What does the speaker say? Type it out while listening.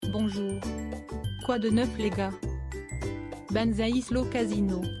Bonjour. Quoi de neuf les gars? Banzai Slow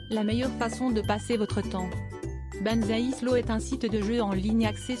Casino, la meilleure façon de passer votre temps. Banzai Slow est un site de jeux en ligne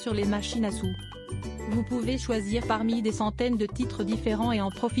axé sur les machines à sous. Vous pouvez choisir parmi des centaines de titres différents et en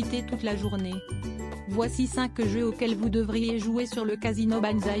profiter toute la journée. Voici 5 jeux auxquels vous devriez jouer sur le casino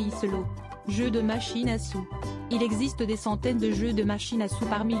Banzai Slow. Jeux de machines à sous. Il existe des centaines de jeux de machines à sous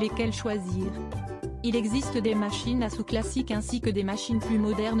parmi lesquels choisir. Il existe des machines à sous classiques ainsi que des machines plus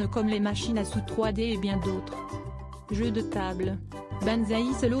modernes comme les machines à sous 3D et bien d'autres. Jeux de table. Banzai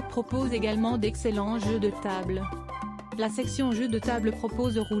Slow propose également d'excellents jeux de table. La section jeux de table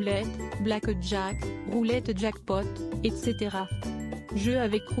propose roulette, blackjack, roulette jackpot, etc. Jeux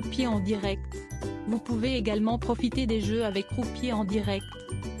avec croupier en direct. Vous pouvez également profiter des jeux avec croupier en direct.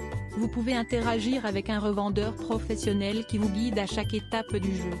 Vous pouvez interagir avec un revendeur professionnel qui vous guide à chaque étape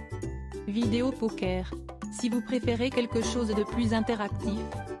du jeu. Vidéo poker. Si vous préférez quelque chose de plus interactif,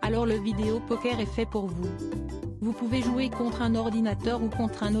 alors le vidéo poker est fait pour vous. Vous pouvez jouer contre un ordinateur ou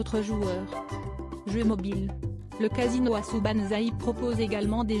contre un autre joueur. Jeux mobiles. Le casino à sous Banzai propose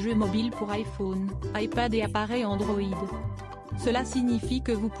également des jeux mobiles pour iPhone, iPad et appareils Android. Cela signifie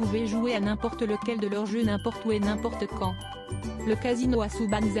que vous pouvez jouer à n'importe lequel de leurs jeux n'importe où et n'importe quand. Le casino à sous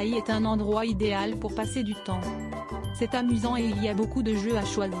Banzai est un endroit idéal pour passer du temps. C'est amusant et il y a beaucoup de jeux à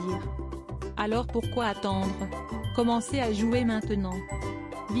choisir. Alors pourquoi attendre? Commencez à jouer maintenant.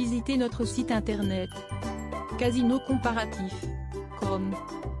 Visitez notre site internet casinocomparatif.com.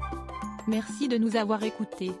 Merci de nous avoir écoutés.